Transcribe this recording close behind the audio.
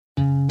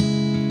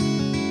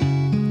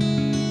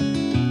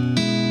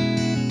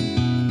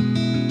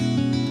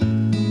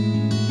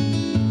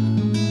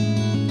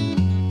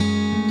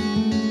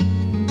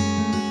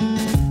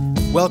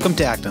Welcome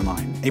to Acton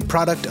Line, a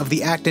product of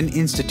the Acton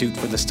Institute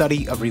for the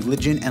Study of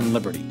Religion and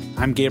Liberty.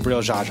 I'm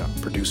Gabriel Jaja,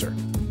 producer.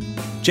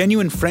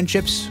 Genuine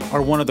friendships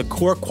are one of the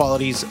core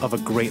qualities of a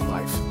great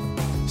life.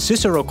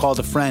 Cicero called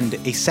a friend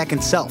a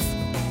second self.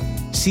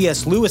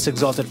 C.S. Lewis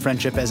exalted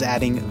friendship as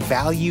adding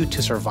value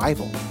to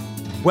survival.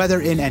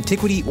 Whether in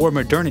antiquity or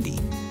modernity,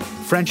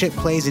 friendship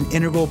plays an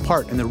integral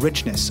part in the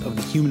richness of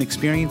the human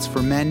experience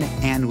for men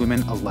and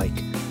women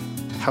alike.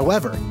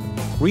 However,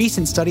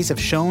 recent studies have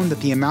shown that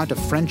the amount of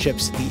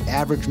friendships the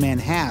average man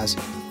has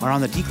are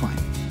on the decline.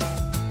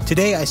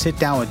 Today, I sit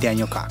down with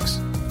Daniel Cox,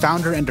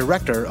 founder and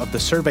director of the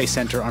Survey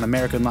Center on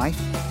American Life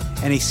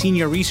and a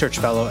senior research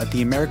fellow at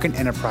the American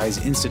Enterprise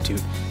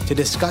Institute, to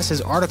discuss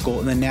his article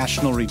in the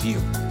National Review,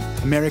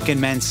 American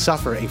Men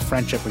Suffer a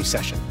Friendship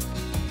Recession.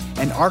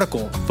 An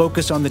article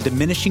focused on the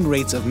diminishing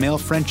rates of male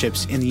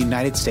friendships in the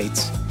United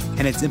States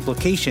and its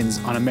implications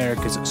on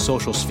America's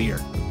social sphere.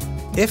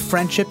 If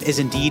friendship is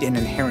indeed an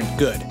inherent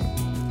good,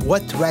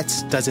 what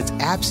threats does its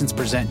absence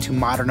present to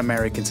modern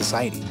American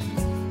society?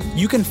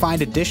 You can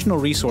find additional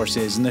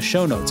resources in the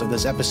show notes of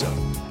this episode,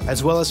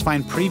 as well as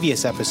find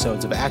previous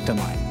episodes of Acton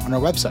Line on our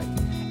website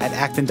at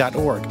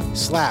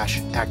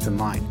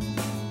acton.org/actonline.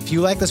 If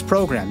you like this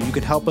program, you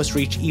can help us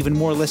reach even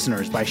more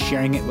listeners by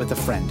sharing it with a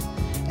friend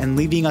and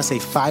leaving us a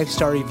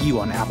 5-star review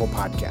on Apple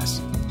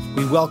Podcasts.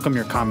 We welcome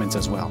your comments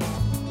as well.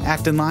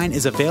 Acton Line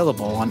is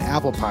available on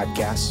Apple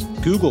Podcasts,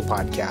 Google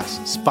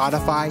Podcasts,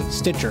 Spotify,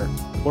 Stitcher,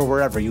 or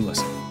wherever you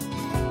listen.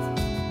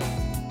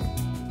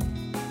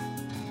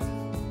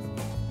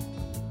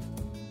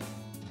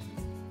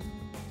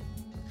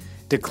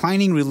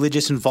 Declining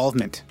religious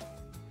involvement,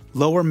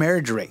 lower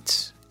marriage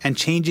rates, and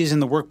changes in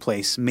the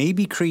workplace may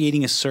be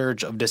creating a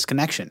surge of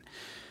disconnection.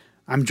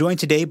 I'm joined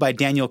today by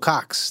Daniel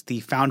Cox,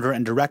 the founder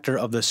and director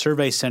of the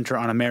Survey Center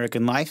on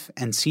American Life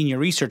and senior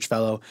research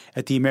fellow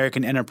at the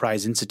American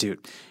Enterprise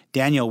Institute.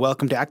 Daniel,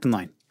 welcome to Acton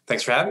Line.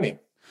 Thanks for having me.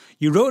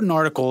 You wrote an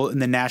article in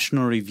the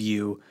National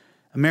Review,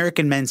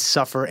 American Men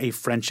Suffer a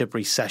Friendship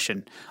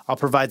Recession. I'll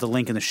provide the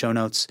link in the show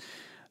notes.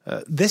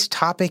 This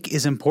topic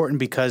is important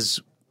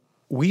because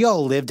we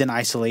all lived in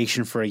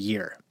isolation for a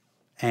year,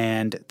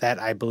 and that,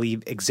 I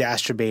believe,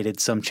 exacerbated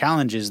some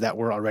challenges that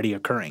were already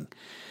occurring,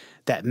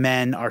 that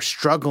men are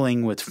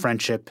struggling with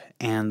friendship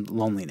and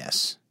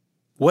loneliness.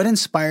 What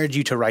inspired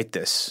you to write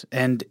this?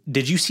 And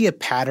did you see a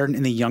pattern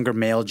in the younger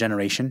male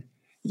generation?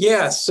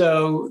 Yeah,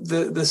 so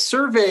the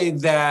survey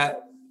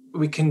that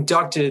we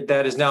conducted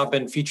that has now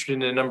been featured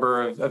in a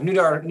number of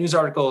news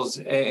articles,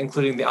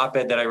 including the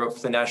op-ed that I wrote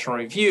for the National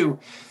Review,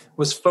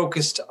 was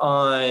focused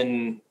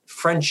on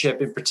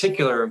friendship in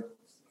particular,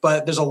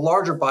 but there's a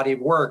larger body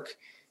of work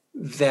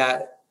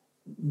that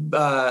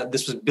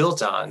this was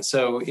built on.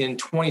 So in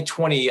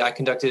 2020, I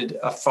conducted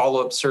a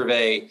follow-up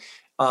survey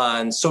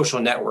on social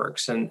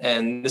networks,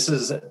 and this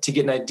is to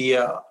get an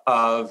idea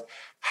of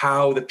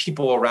how the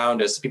people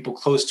around us, the people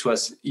close to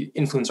us,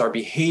 influence our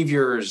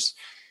behaviors,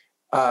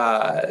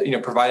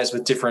 provide us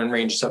with different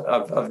ranges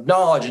of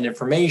knowledge and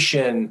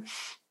information.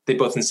 They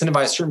both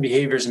incentivize certain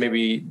behaviors and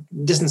maybe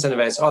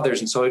disincentivize others.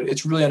 And so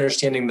it's really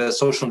understanding the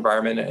social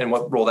environment and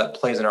what role that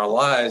plays in our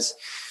lives.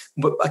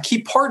 But a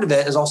key part of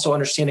that is also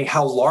understanding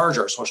how large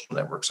our social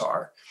networks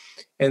are.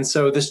 And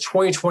so this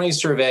 2020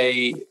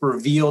 survey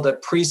revealed a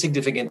pretty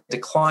significant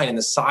decline in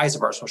the size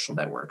of our social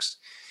networks.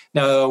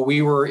 Now,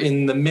 we were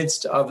in the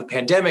midst of the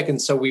pandemic,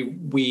 and so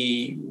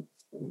we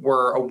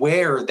were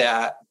aware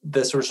that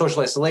the sort of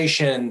social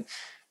isolation,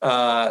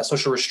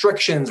 social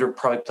restrictions were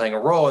probably playing a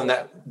role, and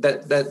that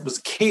was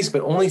the case,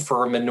 but only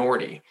for a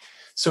minority.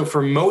 So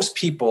for most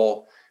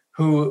people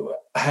who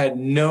had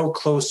no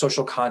close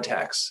social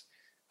contacts,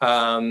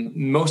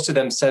 most of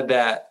them said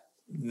that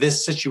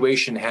this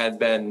situation had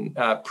been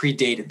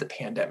predated the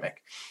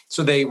pandemic.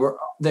 So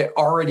they're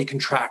already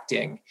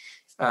contracting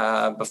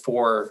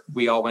before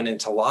we all went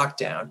into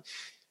lockdown.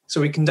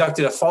 So we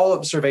conducted a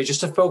follow-up survey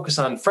just to focus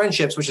on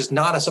friendships, which is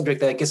not a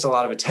subject that gets a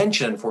lot of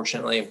attention,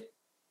 unfortunately.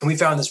 And we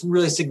found this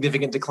really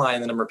significant decline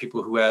in the number of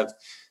people who have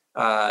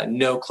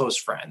no close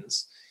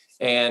friends.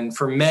 And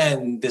for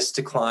men, this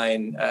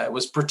decline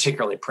was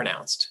particularly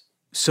pronounced.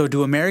 So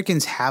do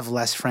Americans have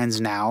less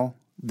friends now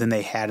than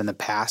they had in the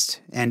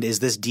past? And is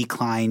this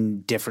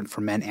decline different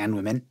for men and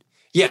women?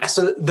 Yeah,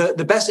 so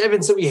the best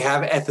evidence that we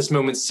have at this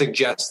moment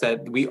suggests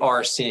that we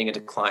are seeing a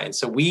decline.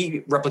 So we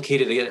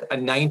replicated a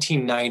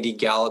 1990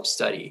 Gallup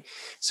study.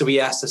 So we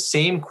asked the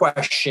same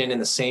question in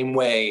the same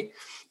way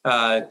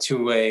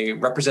to a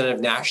representative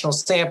national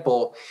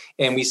sample,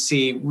 and we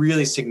see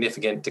really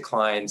significant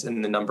declines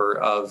in the number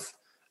of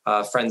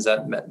friends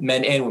that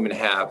men and women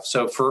have.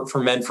 So for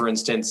men, for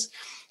instance,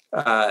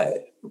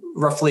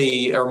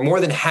 roughly or more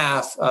than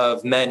half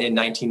of men in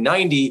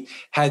 1990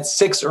 had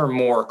 6 or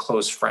more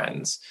close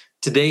friends.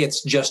 Today,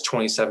 it's just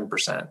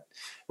 27%.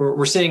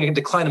 We're seeing a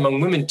decline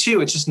among women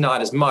too. It's just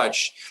not as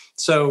much.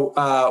 So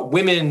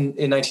women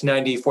in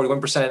 1990,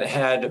 41%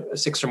 had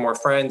 6 or more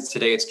friends.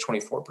 Today, it's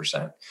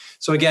 24%.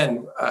 So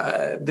again,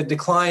 the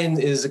decline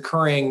is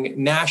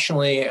occurring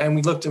nationally, and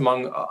we looked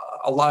among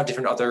a lot of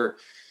different other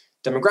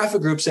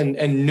demographic groups,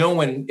 and no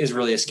one is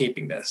really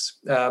escaping this.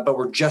 But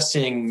we're just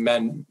seeing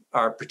men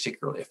are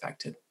particularly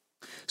affected.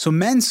 So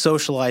men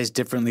socialize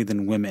differently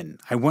than women.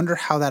 I wonder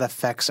how that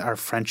affects our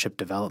friendship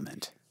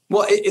development.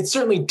 Well, it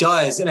certainly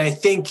does. And I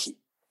think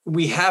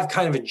we have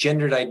kind of a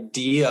gendered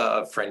idea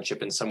of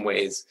friendship in some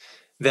ways,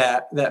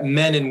 that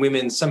men and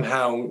women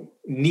somehow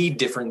need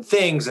different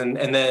things and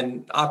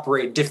then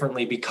operate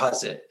differently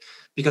because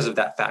of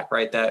that fact,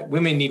 right? That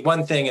women need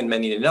one thing and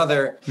men need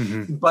another.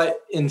 Mm-hmm.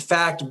 But in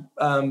fact,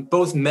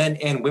 both men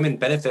and women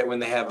benefit when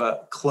they have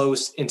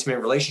close, intimate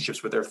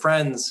relationships with their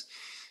friends.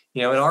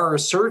 In our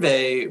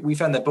survey, we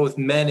found that both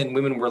men and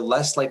women were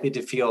less likely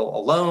to feel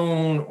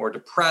alone or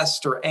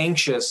depressed or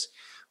anxious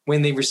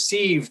when they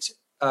received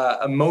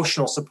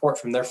emotional support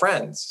from their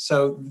friends.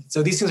 So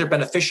these things are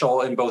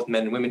beneficial in both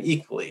men and women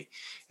equally.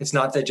 It's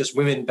not that just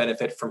women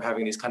benefit from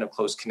having these kind of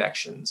close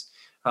connections.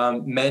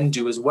 Men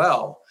do as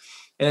well.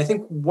 And I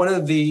think one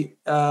of the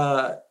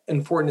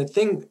unfortunate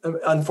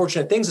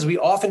things is we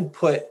often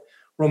put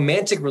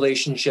romantic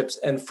relationships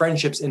and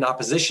friendships in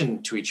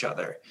opposition to each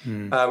other.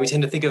 We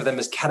tend to think of them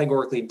as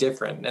categorically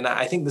different. And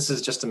I think this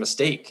is just a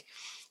mistake.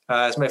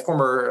 As my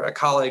former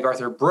colleague,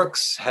 Arthur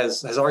Brooks,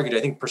 has argued,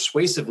 I think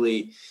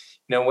persuasively,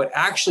 what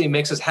actually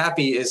makes us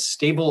happy is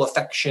stable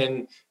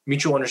affection,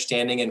 mutual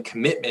understanding, and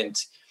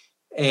commitment.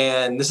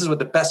 And this is what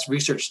the best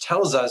research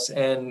tells us.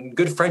 And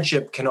good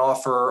friendship can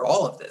offer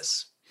all of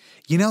this.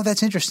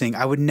 That's interesting.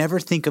 I would never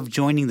think of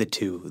joining the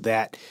two,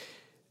 that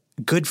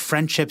good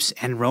friendships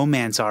and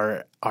romance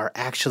are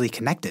actually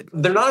connected.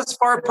 They're not as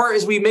far apart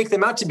as we make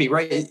them out to be,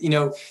 right?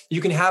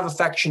 You can have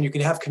affection, you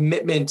can have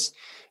commitment,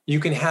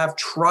 you can have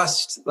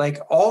trust, like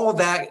all of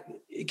that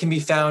can be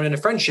found in a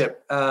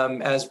friendship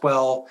as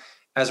well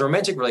as a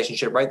romantic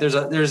relationship, right? There's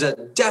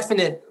a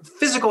definite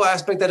physical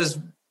aspect that is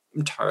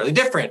entirely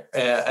different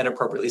and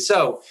appropriately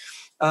so.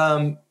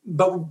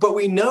 But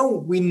we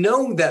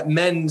know that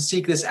men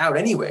seek this out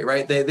anyway,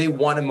 right? They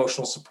want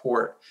emotional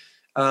support.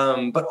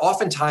 But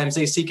oftentimes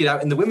they seek it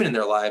out in the women in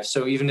their lives.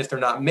 So even if they're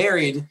not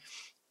married,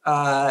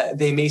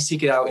 they may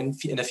seek it out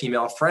in a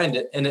female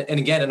friend. And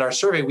again, in our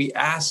survey, we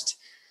asked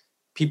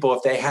people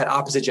if they had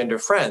opposite gender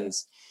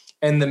friends.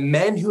 And the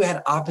men who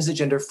had opposite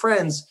gender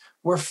friends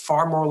were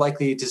far more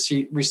likely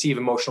to receive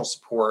emotional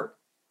support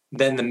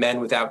than the men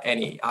without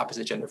any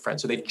opposite gender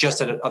friends. So they just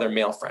had other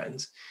male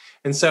friends.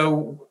 And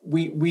so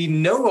we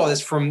know all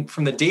this from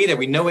the data.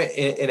 We know it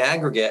in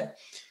aggregate.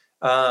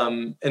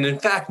 And in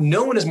fact,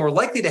 no one is more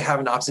likely to have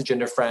an opposite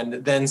gender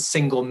friend than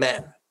single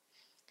men.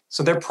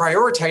 So they're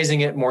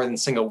prioritizing it more than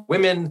single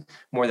women,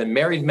 more than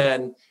married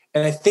men.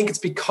 And I think it's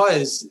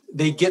because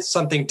they get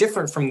something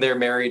different from their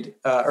married,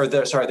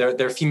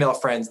 their female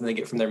friends than they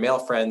get from their male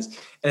friends.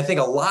 And I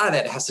think a lot of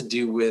that has to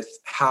do with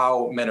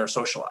how men are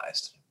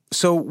socialized.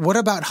 So what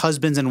about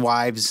husbands and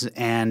wives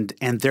and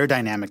their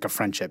dynamic of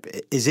friendship?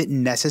 Is it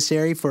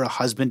necessary for a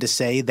husband to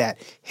say that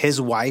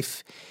his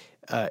wife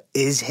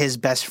is his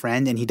best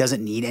friend and he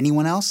doesn't need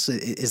anyone else?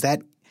 Is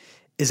that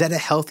a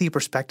healthy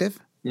perspective?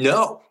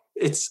 No,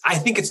 I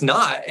think it's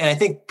not. And I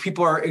think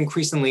people are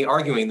increasingly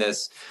arguing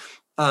this.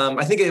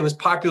 I think it was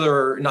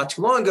popular not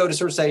too long ago to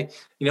sort of say,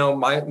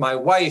 my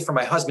wife or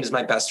my husband is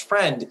my best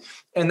friend.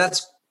 And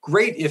that's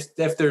great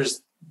if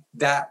there's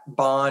that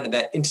bond and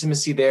that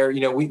intimacy there.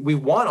 We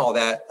want all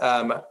that.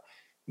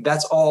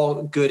 That's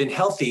all good and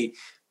healthy.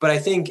 But I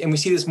think, and we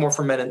see this more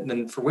for men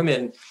than for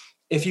women,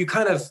 if you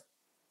kind of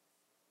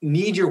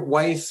need your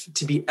wife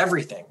to be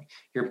everything,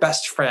 your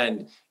best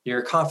friend,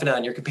 your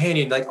confidant, your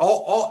companion, like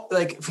all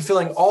like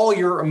fulfilling all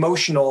your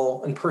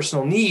emotional and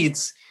personal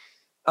needs,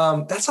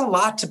 that's a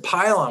lot to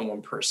pile on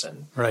one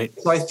person. Right.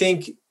 So I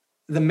think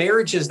the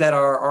marriages that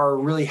are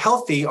really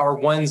healthy are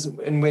ones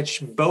in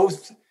which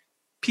both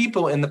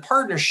people in the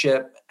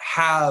partnership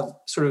have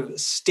sort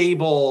of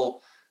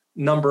stable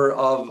number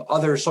of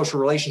other social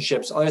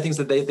relationships, other things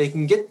that they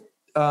can get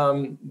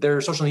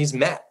their social needs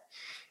met.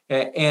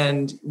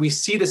 And we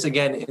see this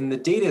again in the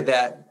data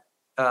that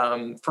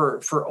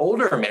for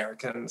older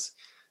Americans,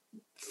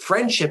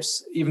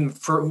 friendships, even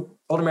for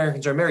older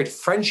Americans who are married,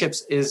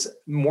 friendships is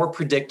more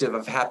predictive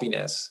of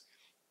happiness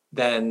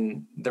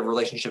than the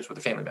relationships with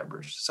the family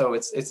members. So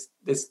it's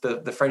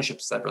the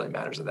friendships that really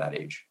matters at that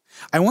age.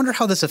 I wonder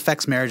how this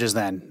affects marriages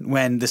then,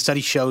 when the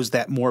study shows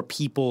that more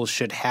people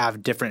should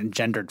have different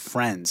gendered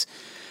friends.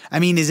 I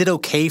mean, is it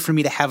okay for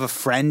me to have a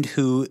friend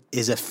who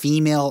is a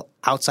female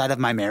outside of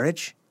my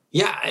marriage?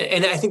 Yeah,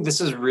 and I think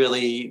this is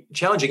really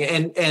challenging.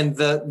 And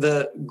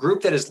the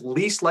group that is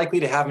least likely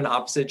to have an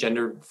opposite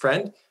gender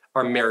friend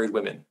are married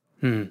women.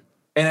 And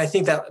I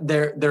think that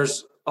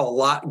there's a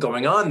lot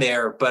going on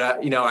there, but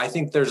I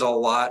think there's a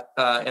lot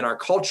in our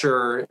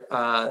culture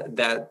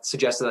that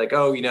suggests that, like,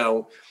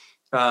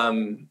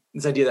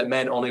 this idea that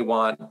men only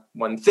want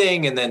one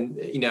thing, and then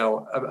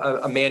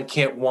a man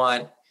can't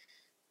want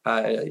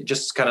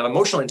just kind of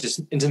emotional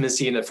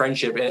intimacy in a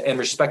friendship and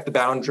respect the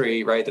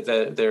boundary, right?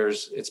 That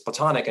it's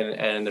platonic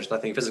and there's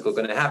nothing physical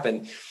going to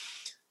happen,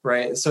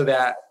 right? So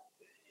that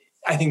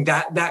I think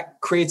that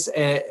creates what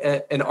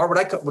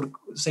I would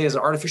say is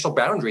an artificial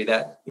boundary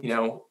that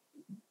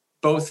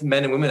both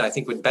men and women, I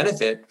think, would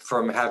benefit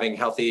from having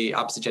healthy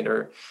opposite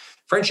gender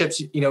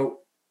friendships,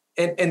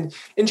 and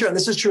in general,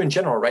 this is true in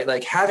general, right?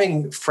 Like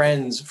having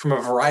friends from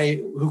a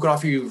variety who can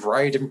offer you a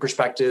variety of different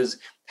perspectives,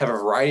 have a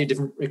variety of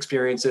different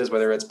experiences,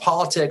 whether it's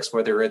politics,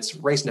 whether it's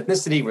race and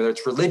ethnicity, whether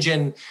it's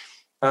religion,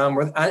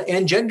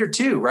 and gender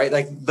too, right?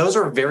 Like those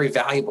are very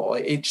valuable.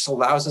 It just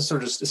allows us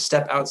sort of to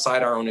step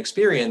outside our own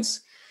experience.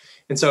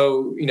 And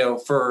so,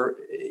 for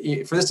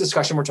this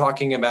discussion, we're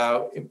talking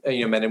about,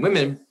 men and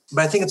women,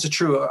 but I think it's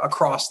true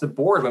across the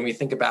board when we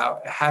think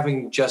about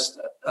having just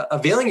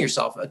availing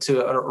yourself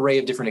to an array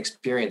of different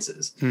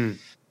experiences.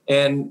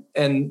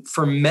 And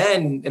for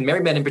men, and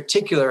married men in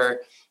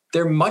particular,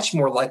 they're much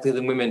more likely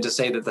than women to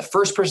say that the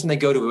first person they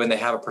go to when they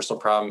have a personal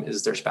problem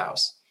is their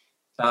spouse.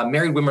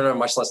 Married women are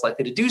much less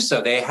likely to do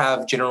so. They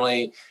have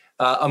generally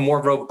a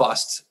more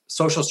robust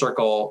social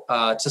circle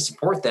to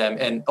support them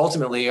and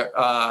ultimately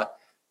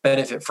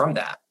benefit from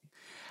that.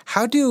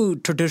 How do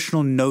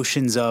traditional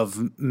notions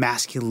of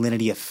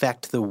masculinity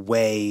affect the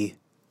way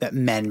that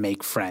men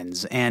make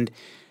friends? And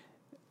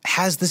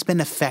has this been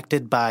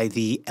affected by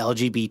the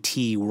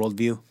LGBT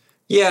worldview?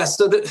 Yeah,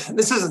 so this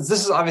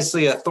is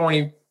obviously a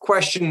thorny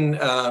question.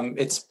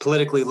 It's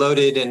politically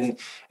loaded,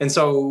 and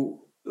so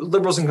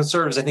liberals and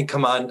conservatives, I think,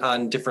 come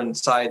on different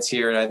sides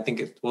here, and I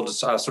think we'll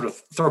just sort of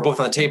throw both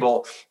on the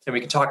table, and we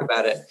can talk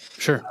about it.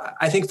 Sure.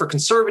 I think for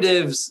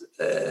conservatives,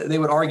 they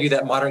would argue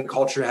that modern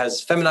culture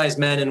has feminized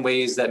men in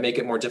ways that make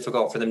it more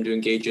difficult for them to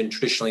engage in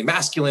traditionally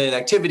masculine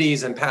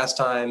activities and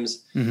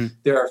pastimes. Mm-hmm.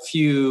 There are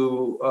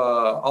fewer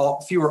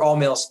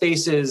all-male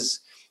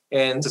spaces,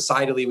 and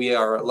societally, we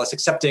are less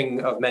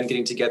accepting of men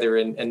getting together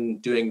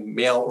and doing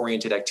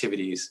male-oriented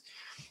activities.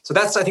 So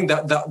that's, I think,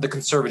 the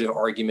conservative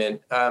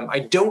argument. I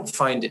don't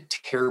find it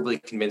terribly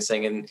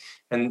convincing,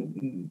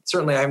 and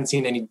certainly I haven't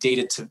seen any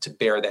data to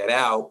bear that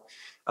out.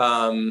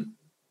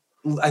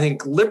 I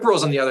think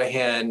liberals, on the other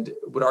hand,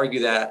 would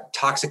argue that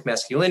toxic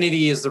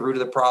masculinity is the root of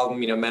the problem.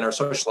 Men are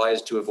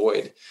socialized to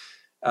avoid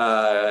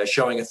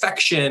showing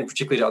affection,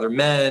 particularly to other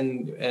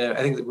men. And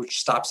I think that which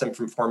stops them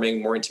from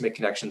forming more intimate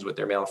connections with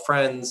their male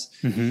friends.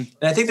 Mm-hmm.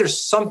 And I think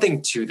there's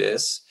something to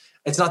this.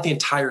 It's not the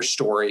entire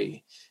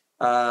story.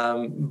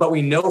 But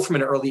we know from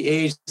an early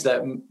age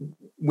that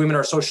women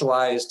are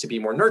socialized to be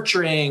more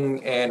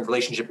nurturing and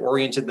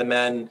relationship-oriented than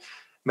men.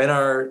 Men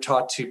are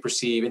taught to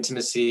perceive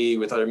intimacy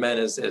with other men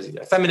as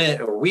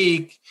effeminate or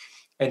weak,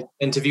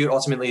 and to view it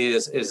ultimately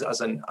as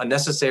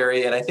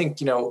unnecessary. And I think,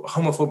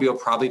 homophobia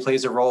probably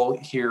plays a role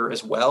here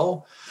as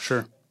well.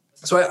 Sure.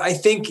 So I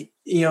think,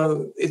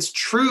 it's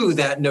true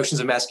that notions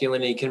of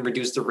masculinity can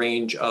reduce the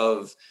range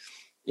of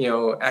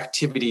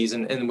activities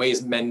and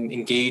ways men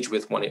engage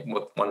with one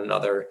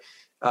another.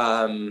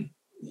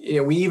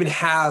 We even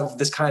have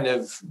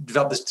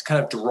developed this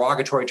kind of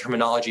derogatory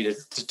terminology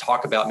to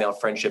talk about male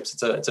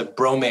friendships. It's a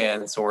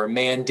bromance or a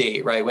man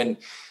date, right? When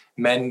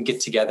men get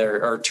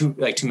together, or two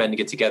men to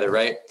get together,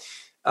 right?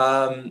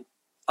 On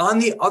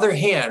the other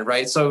hand,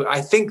 right? So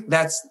I think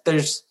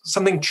there's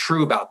something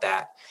true about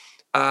that.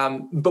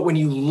 But when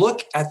you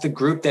look at the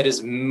group that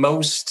is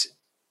most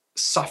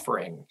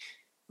suffering,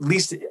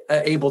 least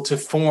able to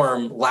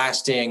form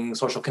lasting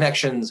social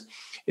connections,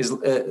 is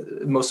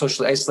most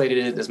socially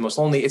isolated, is most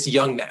lonely, it's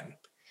young men.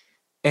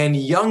 And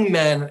young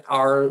men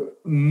are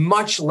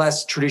much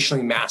less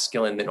traditionally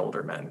masculine than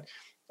older men.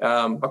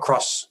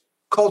 Across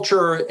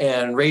culture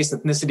and race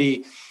and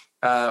ethnicity,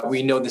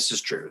 we know this is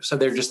true. So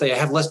they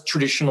have less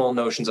traditional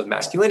notions of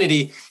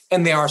masculinity,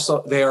 and they are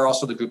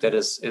also the group that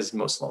is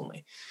most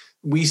lonely.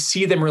 We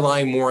see them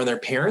relying more on their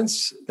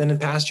parents than in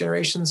past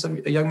generations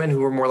of young men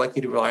who are more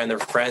likely to rely on their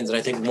friends. And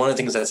I think one of the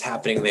things that's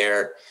happening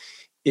there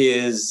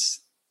is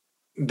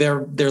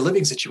their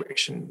living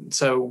situation.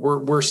 So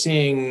we're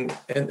seeing,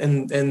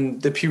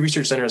 and the Pew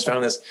Research Center has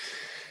found this,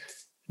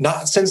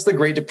 not since the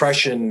Great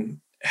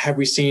Depression have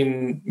we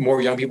seen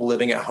more young people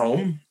living at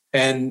home,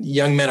 and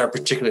young men are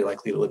particularly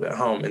likely to live at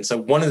home. And so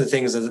one of the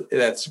things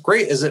that's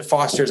great is it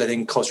fosters, I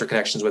think, closer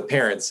connections with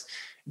parents.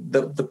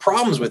 The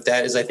problems with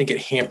that is I think it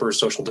hampers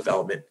social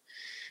development,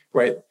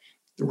 right?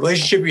 The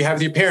relationship you have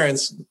with your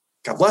parents,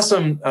 God bless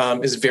them,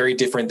 is very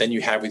different than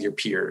you have with your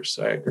peers,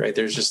 right?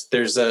 They're just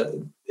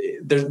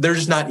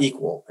not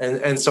equal.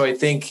 And so I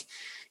think,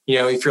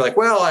 if you're like,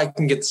 well, I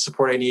can get the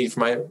support I need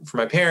from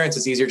my parents,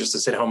 it's easier just to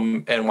sit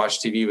home and watch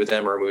TV with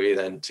them or a movie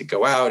than to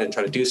go out and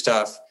try to do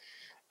stuff.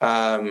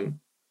 I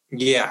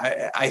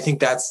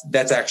think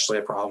that's actually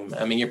a problem.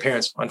 I mean, your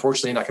parents,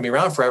 unfortunately, are not going to be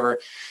around forever.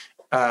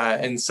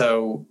 And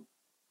so,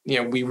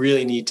 we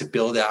really need to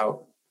build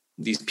out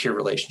these peer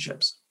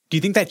relationships. Do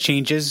you think that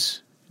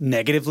changes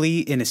negatively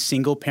in a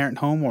single parent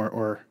home,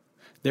 or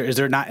is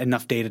there not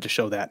enough data to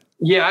show that?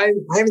 Yeah, I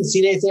haven't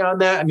seen anything on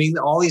that. I mean,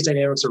 all these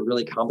dynamics are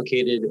really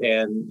complicated,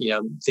 and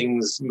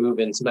things move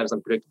in sometimes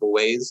unpredictable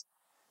ways.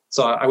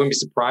 So I wouldn't be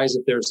surprised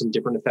if there's some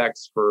different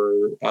effects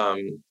for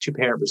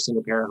two-parent versus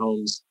single-parent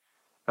homes.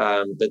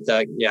 But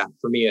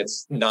for me,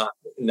 it's not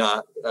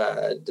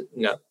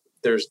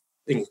there's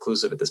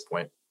inconclusive at this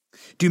point.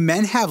 Do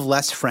men have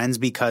less friends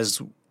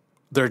because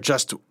they're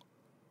just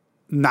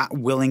not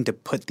willing to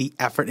put the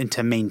effort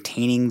into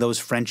maintaining those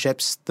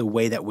friendships the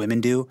way that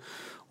women do?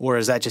 Or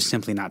is that just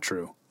simply not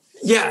true?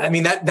 Yeah, I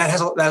mean, that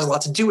has a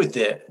lot to do with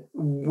it.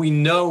 We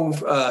know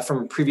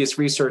from previous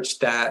research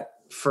that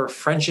for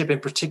friendship in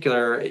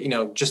particular,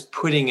 just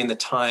putting in the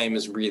time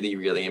is really,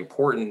 really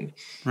important.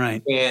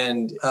 Right.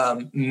 And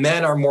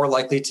men are more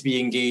likely to be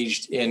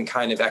engaged in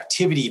kind of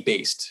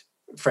activity-based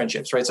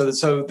friendships, right?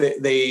 So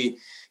they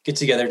get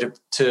together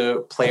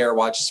to play or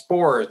watch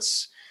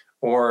sports,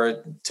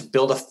 or to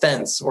build a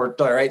fence, or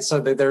right. So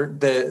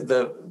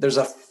there's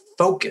a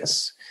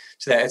focus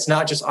to that. It's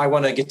not just I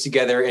want to get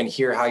together and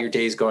hear how your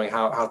day is going,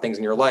 how things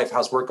in your life,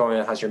 how's work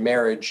going, how's your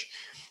marriage.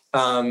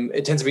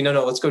 It tends to be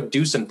no, let's go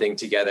do something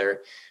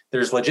together.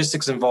 There's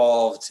logistics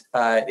involved.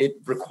 It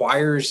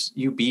requires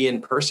you be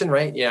in person,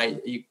 right?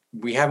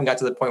 We haven't got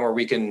to the point where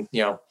we can,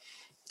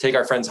 take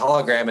our friend's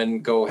hologram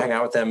and go hang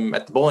out with them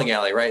at the bowling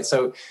alley, right?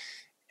 So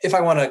if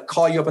I want to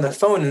call you up on the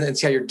phone and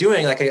see how you're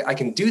doing, like I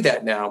can do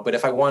that now. But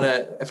if I want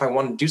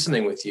to do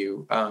something with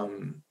you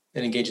and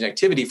engage in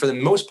activity, for the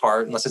most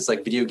part, unless it's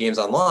like video games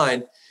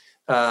online,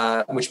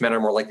 which men are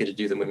more likely to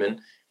do than women,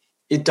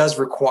 it does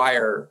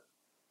require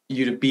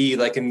you to be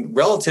like in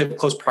relative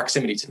close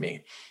proximity to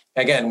me,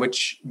 again,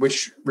 which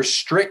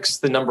restricts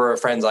the number of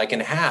friends I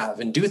can have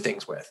and do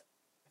things with.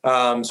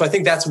 So I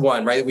think that's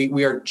one, right?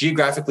 We are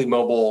geographically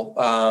mobile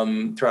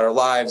throughout our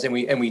lives, and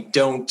we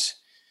don't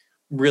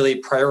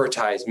really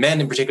prioritize, men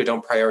in particular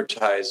don't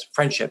prioritize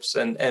friendships.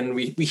 And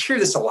we hear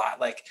this a lot,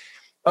 like,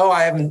 oh,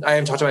 I haven't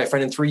talked to my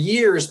friend in 3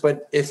 years,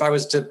 but if I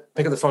was to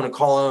pick up the phone and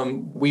call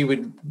him, we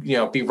would,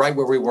 be right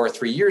where we were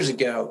 3 years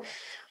ago.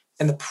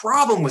 And the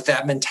problem with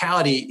that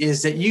mentality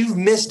is that you've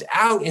missed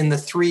out in the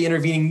 3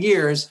 intervening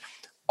years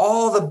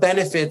all the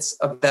benefits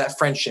of that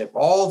friendship,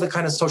 all the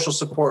kind of social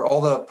support, all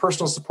the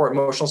personal support,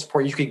 emotional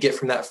support you could get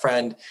from that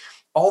friend,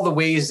 all the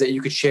ways that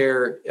you could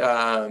share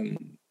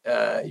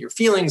your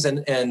feelings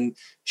and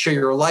share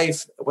your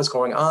life, what's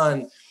going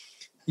on.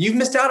 You've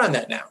missed out on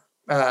that now.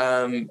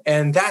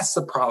 And that's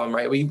the problem,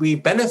 right? We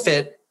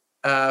benefit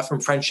from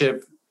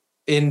friendship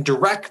in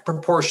direct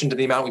proportion to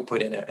the amount we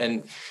put in it.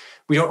 And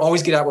we don't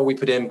always get out what we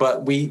put in,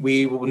 but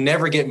we will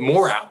never get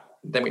more out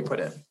than we put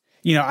in.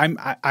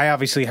 I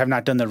obviously have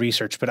not done the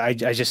research, but I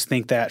just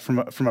think that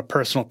from a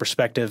personal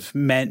perspective,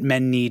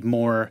 men need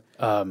more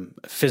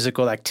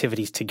physical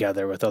activities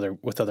together with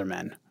other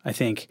men. I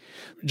think,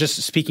 just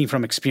speaking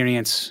from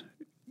experience,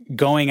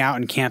 going out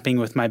and camping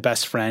with my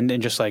best friend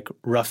and just like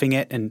roughing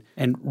it and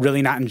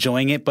really not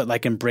enjoying it, but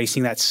like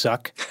embracing that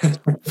suck.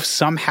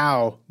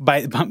 Somehow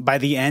by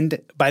the end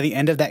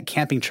of that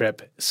camping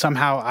trip,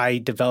 somehow I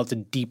developed a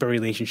deeper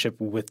relationship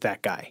with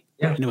that guy.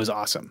 Yeah. And it was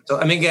awesome. So,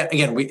 I mean,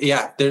 again,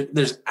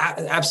 there's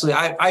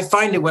absolutely, I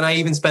find it when I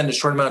even spend a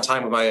short amount of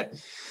time with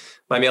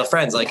my male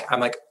friends, like,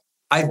 I'm like,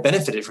 I've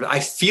benefited from it. I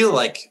feel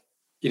like,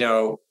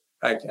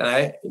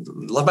 I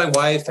love my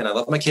wife and I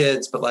love my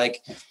kids, but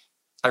like,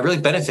 I really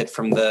benefit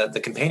from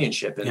the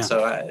companionship. And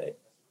so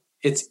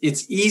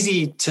it's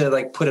easy to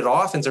like put it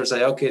off and sort of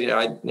say, okay,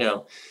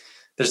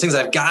 there's things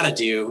I've got to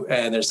do.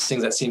 And there's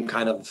things that seem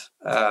kind of,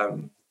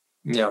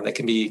 that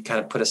can be kind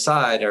of put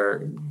aside or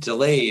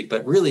delayed,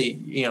 but really,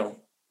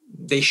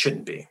 they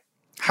shouldn't be.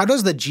 How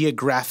does the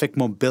geographic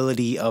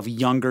mobility of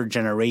younger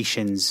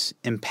generations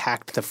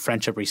impact the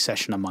friendship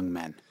recession among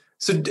men?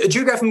 So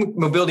geographic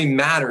mobility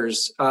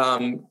matters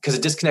because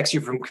it disconnects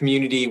you from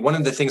community. One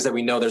of the things that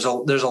we know, there's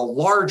a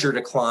larger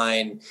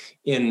decline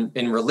in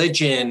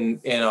religion,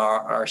 in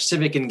our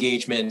civic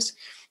engagement.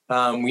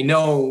 We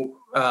know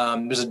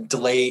there's a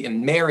delay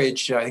in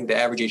marriage. I think the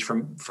average age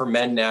for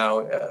men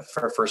now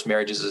for first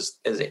marriages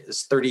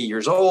is 30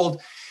 years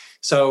old.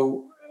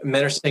 So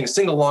men are staying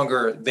single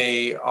longer.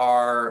 They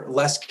are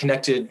less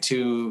connected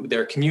to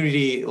their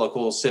community,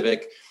 local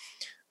civic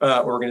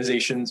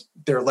organizations.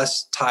 They're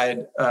less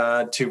tied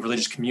to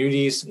religious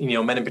communities.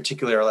 Men in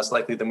particular are less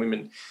likely than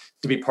women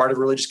to be part of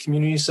religious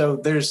communities. So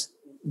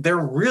they're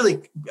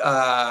really,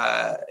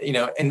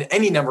 in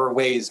any number of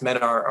ways, men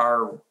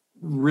are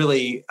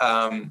really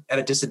at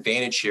a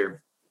disadvantage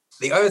here.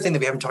 The other thing that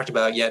we haven't talked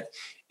about yet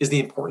is the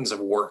importance of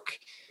work.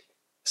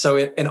 So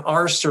in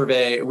our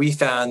survey, we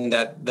found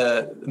that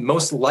the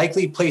most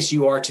likely place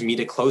you are to meet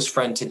a close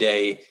friend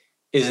today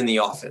is in the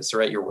office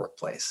or at your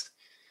workplace.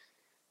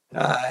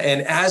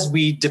 And as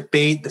we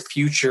debate the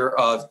future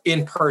of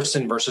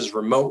in-person versus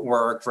remote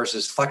work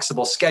versus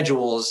flexible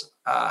schedules,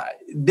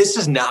 this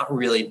has not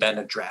really been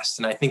addressed.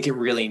 And I think it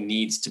really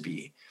needs to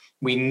be.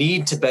 We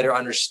need to better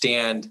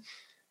understand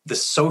the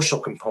social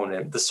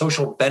component, the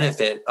social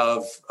benefit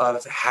of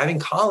having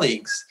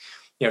colleagues,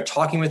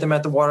 talking with them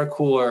at the water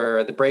cooler,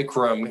 at the break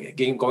room,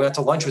 going out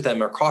to lunch with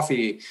them or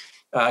coffee,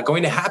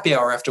 going to happy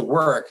hour after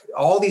work,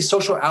 all these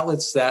social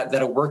outlets that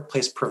a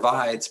workplace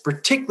provides,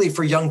 particularly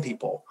for young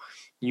people.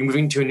 You're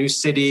moving to a new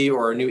city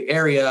or a new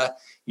area,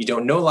 you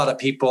don't know a lot of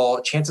people.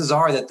 Chances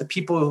are that the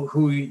people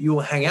who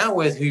you'll hang out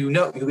with, who you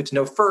get to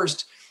know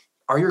first,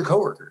 are your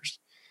coworkers.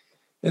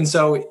 And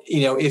so,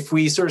 if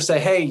we sort of say,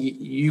 hey,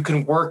 you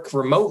can work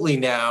remotely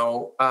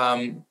now,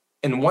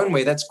 in one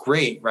way, that's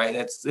great, right?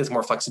 It's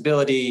more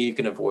flexibility. You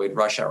can avoid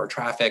rush hour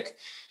traffic,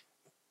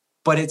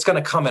 but it's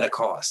going to come at a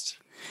cost.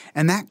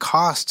 And that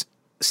cost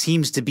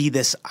seems to be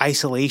this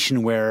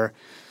isolation where,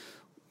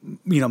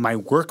 my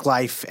work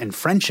life and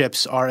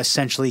friendships are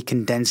essentially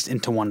condensed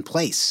into one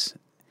place.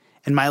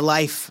 And my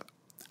life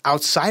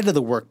outside of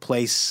the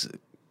workplace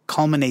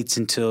culminates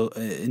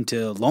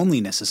into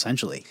loneliness,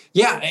 essentially.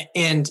 Yeah.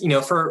 And,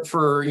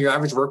 for your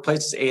average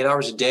workplace, it's 8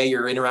 hours a day.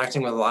 You're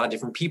interacting with a lot of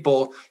different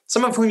people,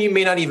 some of whom you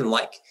may not even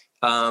like.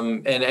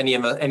 And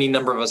any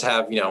number of us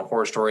have,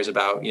 horror stories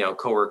about,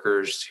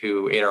 coworkers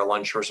who ate our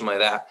lunch or something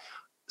like that.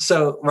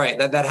 So, right,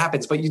 that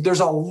happens. But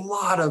there's a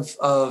lot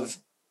of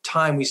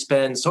time we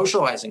spend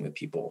socializing with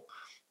people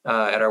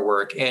at our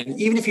work. And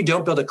even if you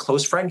don't build a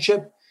close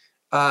friendship,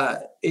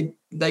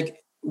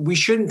 we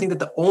shouldn't think that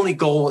the only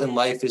goal in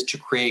life is to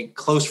create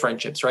close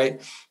friendships,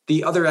 right?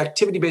 The other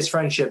activity-based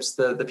friendships,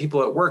 the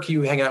people at work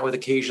you hang out with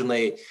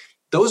occasionally,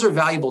 those are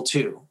valuable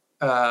too.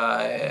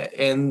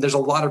 And there's a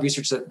lot of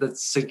research that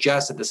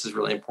suggests that this is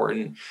really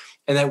important.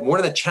 And that one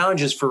of the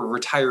challenges for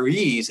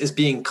retirees is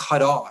being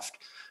cut off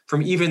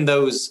from even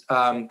those,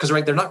 because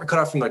they're not cut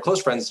off from their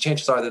close friends.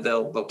 Chances are that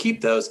they'll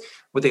keep those.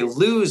 What they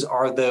lose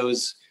are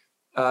those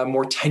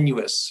more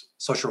tenuous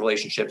social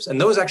relationships. And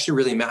those actually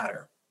really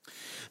matter.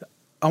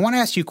 I want to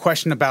ask you a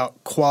question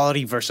about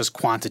quality versus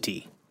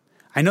quantity.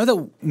 I know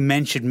that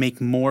men should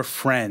make more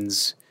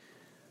friends,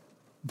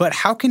 but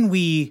how can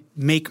we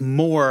make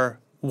more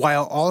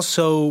while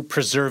also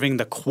preserving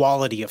the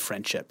quality of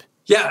friendship?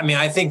 Yeah,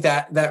 I think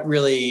that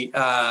really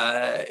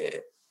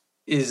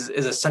is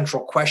a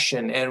central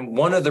question. And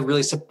one of the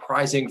really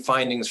surprising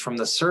findings from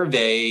the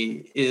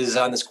survey is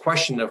on this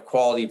question of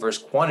quality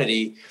versus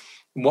quantity.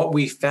 What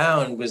we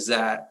found was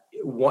that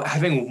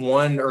having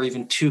one or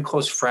even two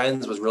close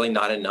friends was really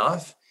not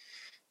enough.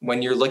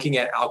 When you're looking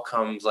at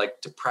outcomes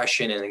like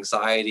depression and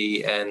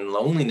anxiety and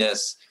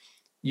loneliness,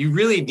 you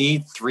really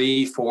need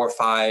 3, 4,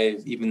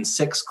 5, even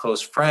 6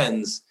 close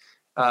friends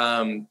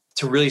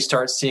to really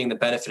start seeing the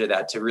benefit of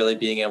that, to really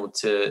being able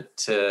to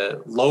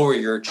lower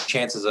your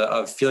chances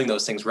of feeling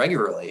those things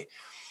regularly.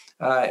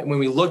 When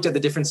we looked at the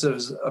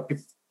differences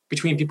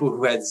between people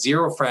who had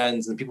 0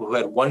 friends and people who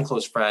had 1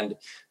 close friend,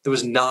 there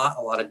was not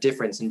a lot of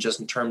difference in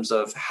terms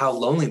of how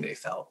lonely they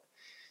felt.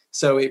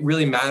 So it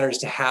really matters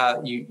to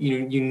have,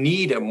 you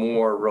need a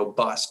more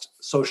robust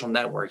social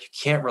network. You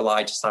can't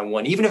rely just on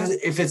one, even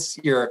if it's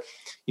your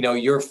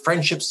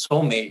friendship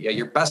soulmate,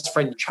 your best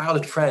friend, your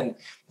childhood friend.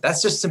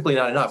 That's just simply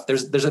not enough.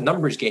 There's a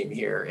numbers game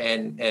here,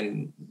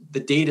 and the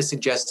data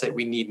suggests that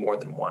we need more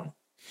than one.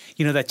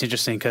 That's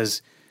interesting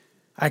because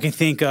I can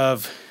think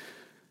of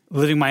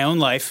living my own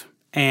life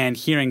and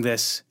hearing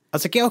this. I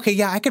was like,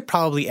 I could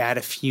probably add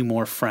a few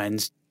more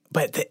friends,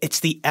 but it's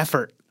the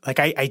effort. Like,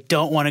 I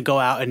don't want to go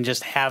out and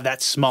just have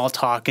that small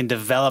talk and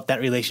develop that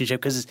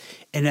relationship because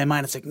in my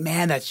mind, it's like,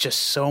 man, that's just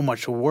so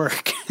much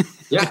work.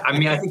 Yeah.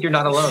 I think you're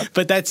not alone.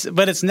 But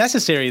it's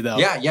necessary though.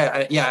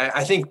 Yeah.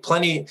 I think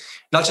plenty,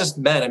 not just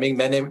men.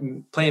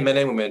 Plenty of men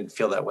and women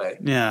feel that way.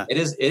 Yeah. It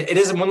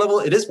is at one level,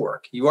 it is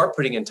work. You are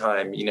putting in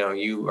time,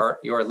 you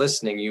are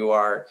listening, you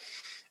are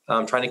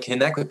trying to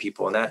connect with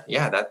people. And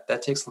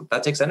that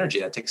takes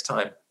energy. That takes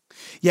time.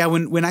 Yeah,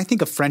 when I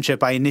think of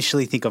friendship, I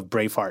initially think of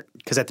Braveheart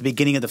because at the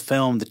beginning of the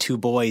film, the 2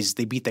 boys,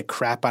 they beat the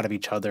crap out of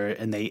each other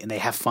and they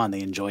have fun,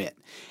 they enjoy it.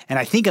 And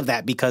I think of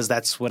that because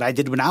that's what I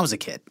did when I was a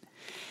kid.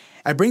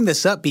 I bring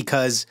this up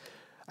because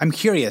I'm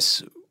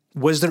curious,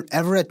 was there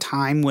ever a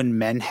time when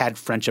men had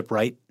friendship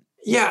right?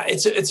 Yeah,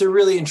 it's a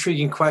really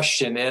intriguing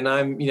question, and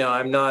I'm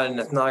not an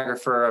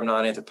ethnographer, I'm not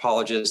an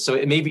anthropologist, so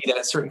it may be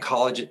that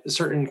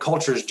certain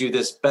cultures do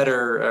this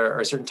better,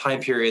 or certain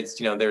time periods,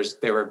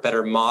 there were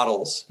better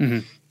models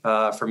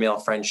for male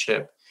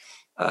friendship,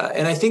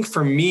 and I think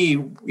for me,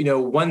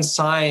 one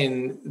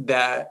sign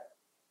that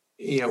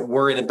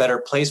we're in a better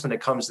place when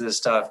it comes to this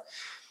stuff.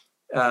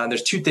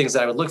 There's 2 things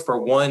that I would look for.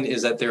 One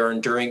is that there are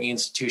enduring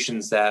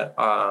institutions that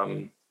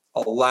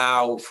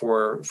allow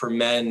for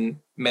men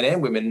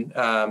and women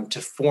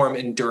to form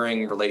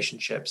enduring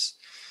relationships.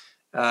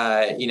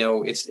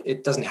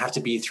 It doesn't have to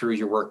be through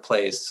your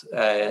workplace.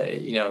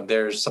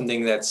 There's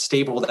something that's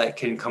stable that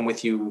can come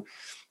with you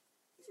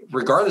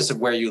regardless of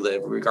where you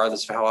live,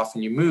 regardless of how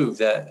often you move.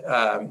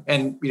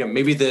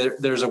 Maybe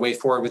there's a way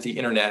forward with the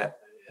internet.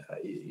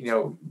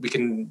 We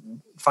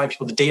can find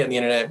people to date on the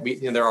internet.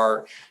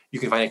 You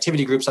can find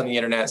activity groups on the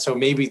internet. So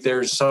maybe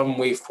there's some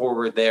way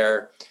forward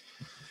there.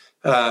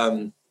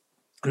 I'm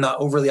not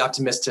overly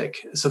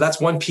optimistic. So that's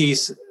one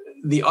piece.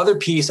 The other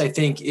piece, I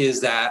think,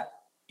 is that,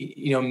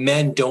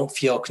 men don't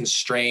feel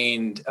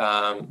constrained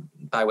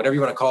by whatever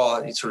you want to call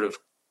it, sort of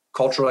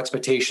cultural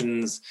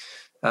expectations,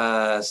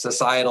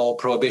 societal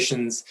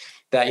prohibitions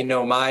that,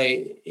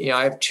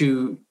 I have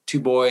two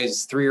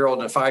boys, 3-year-old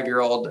and a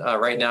 5-year-old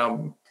right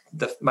now.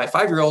 My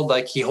 5-year-old,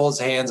 he holds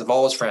the hands of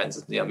all his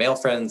friends, male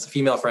friends,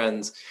 female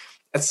friends.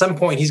 At some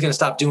point, he's going to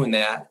stop doing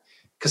that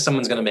because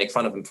someone's going to make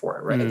fun of him for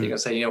it, right? They're going to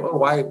say,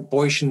 why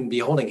boys shouldn't be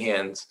holding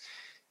hands.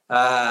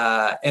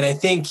 And I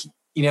think,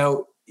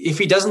 if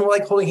he doesn't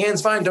like holding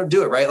hands, fine, don't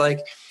do it, right?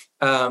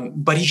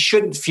 but he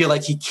shouldn't feel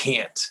like he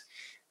can't.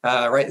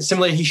 Right.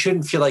 Similarly, he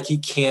shouldn't feel like he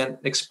can't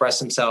express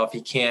himself.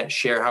 He can't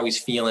share how he's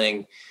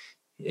feeling.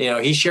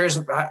 He shares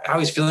how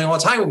he's feeling all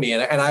the time with me.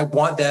 And I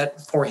want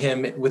that for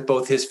him with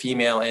both his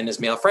female and his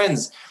male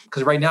friends,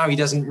 because right now he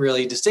doesn't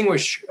really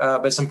distinguish.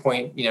 But at some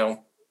point,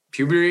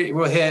 puberty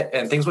will hit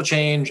and things will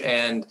change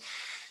and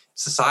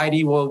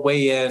society will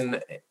weigh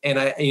in. And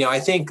I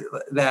think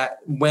that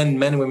when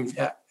men and women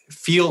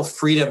feel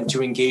freedom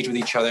to engage with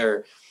each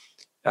other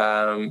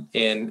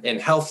in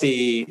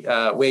healthy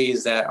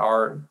ways that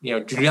are,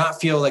 do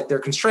not feel like they're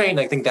constrained,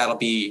 I think that'll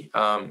be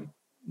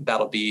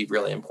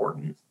really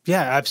important.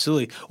 Yeah,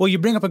 absolutely. Well, you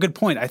bring up a good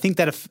point. I think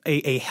that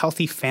a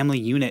healthy family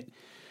unit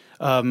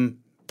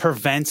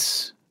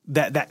prevents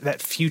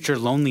that future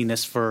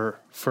loneliness for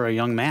a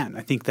young man.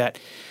 I think that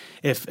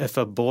if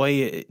a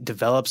boy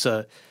develops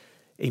a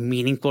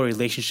meaningful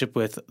relationship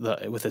with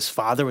his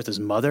father, with his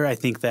mother, I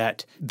think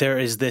that there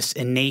is this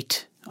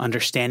innate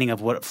understanding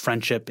of what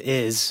friendship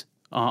is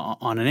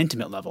on an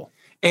intimate level.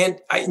 And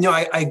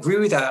I agree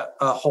with that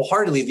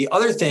wholeheartedly. The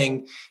other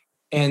thing,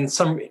 and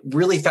some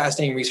really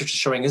fascinating research is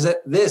showing, is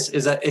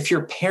that if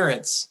your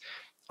parents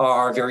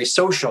are very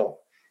social,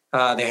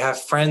 they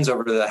have friends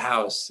over to the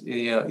house,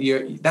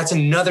 that's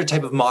another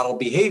type of model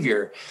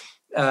behavior.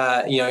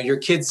 Your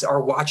kids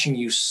are watching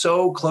you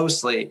so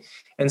closely.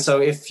 And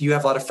so if you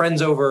have a lot of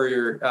friends over,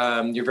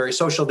 you're very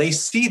social, they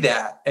see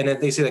that. And then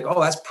they say like,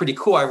 oh, that's pretty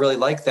cool. I really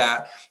like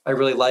that. I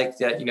really like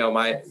that,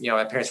 my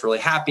parents were really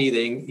happy.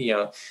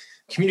 They,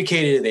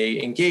 communicated,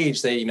 they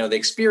engaged, they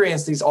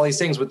experienced all these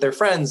things with their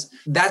friends.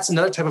 That's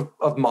another type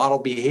of model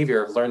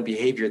behavior, of learned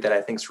behavior that I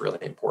think is really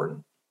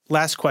important.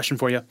 Last question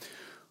for you.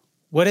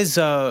 What is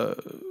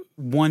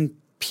one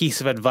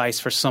piece of advice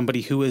for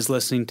somebody who is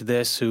listening to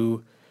this,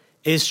 who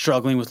is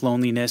struggling with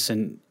loneliness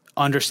and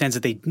understands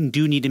that they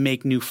do need to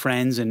make new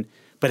friends,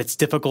 but it's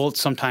difficult.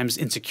 Sometimes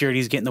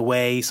insecurities get in the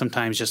way.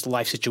 Sometimes just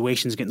life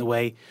situations get in the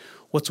way.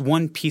 What's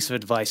one piece of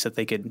advice that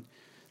they could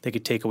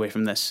take away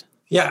from this?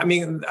 Yeah, I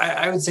mean,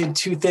 I would say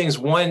two things.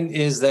 One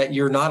is that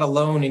you're not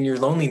alone in your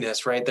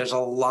loneliness, right? There's a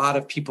lot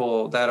of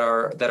people that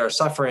are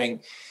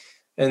suffering.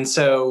 And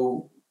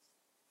so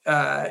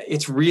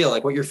it's real,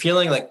 like what you're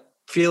feeling, like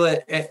feel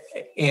it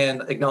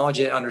and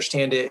acknowledge it,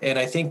 understand it. And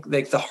I think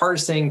like the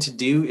hardest thing to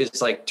do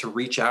is like to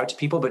reach out to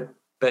people,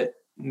 but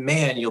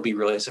man, you'll be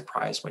really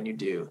surprised when you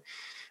do.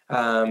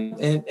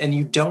 And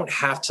you don't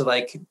have to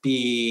like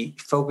be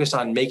focused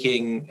on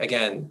making,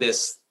 again,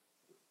 this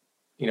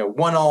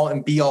one all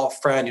and be all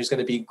friend who's going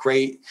to be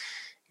great,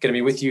 going to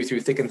be with you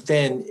through thick and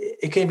thin.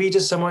 It can be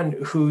just someone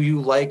who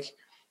you like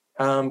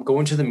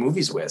going to the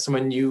movies with,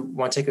 someone you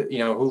want to take,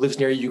 who lives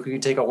near you, who you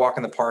can take a walk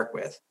in the park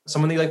with,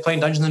 someone that you like playing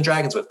Dungeons and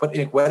Dragons with. But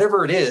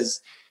whatever it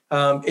is,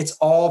 it's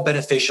all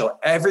beneficial.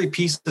 Every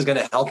piece is going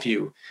to help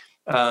you.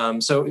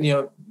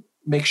 So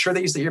make sure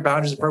that you set your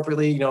boundaries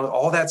appropriately,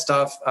 all that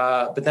stuff.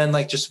 But then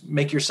like just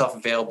make yourself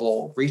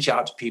available, reach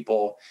out to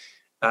people.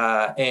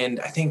 And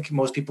I think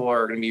most people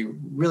are going to be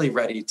really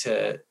ready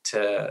to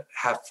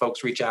have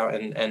folks reach out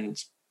and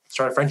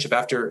start a friendship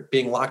after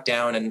being locked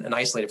down and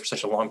isolated for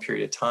such a long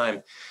period of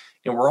time.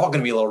 We're all going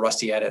to be a little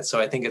rusty at it. So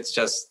I think it's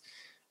just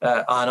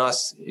on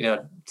us,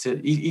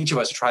 to each of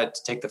us to try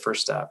to take the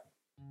first step.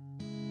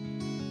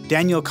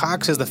 Daniel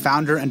Cox is the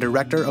founder and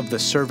director of the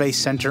Survey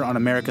Center on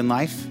American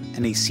Life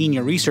and a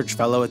senior research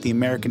fellow at the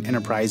American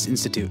Enterprise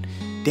Institute.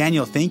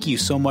 Daniel, thank you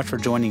so much for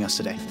joining us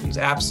today. It was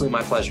absolutely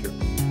my pleasure.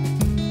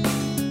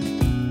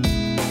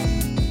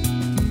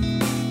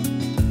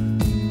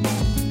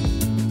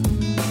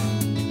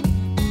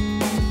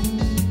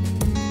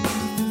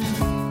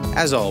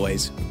 As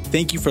always,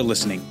 thank you for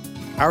listening.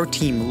 Our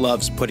team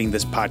loves putting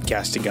this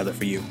podcast together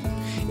for you.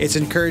 It's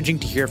encouraging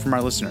to hear from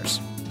our listeners.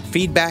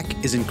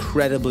 Feedback is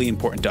incredibly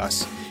important to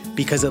us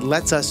because it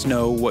lets us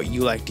know what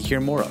you like to hear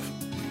more of,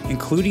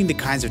 including the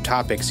kinds of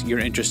topics you're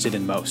interested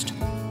in most.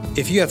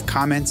 If you have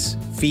comments,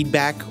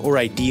 feedback, or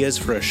ideas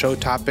for a show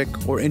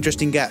topic or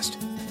interesting guest,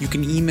 you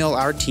can email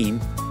our team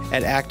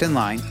at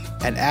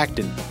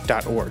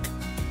actonline@acton.org.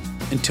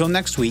 Until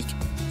next week,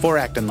 for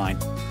Acton Line,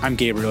 I'm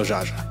Gabriel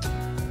Jaja.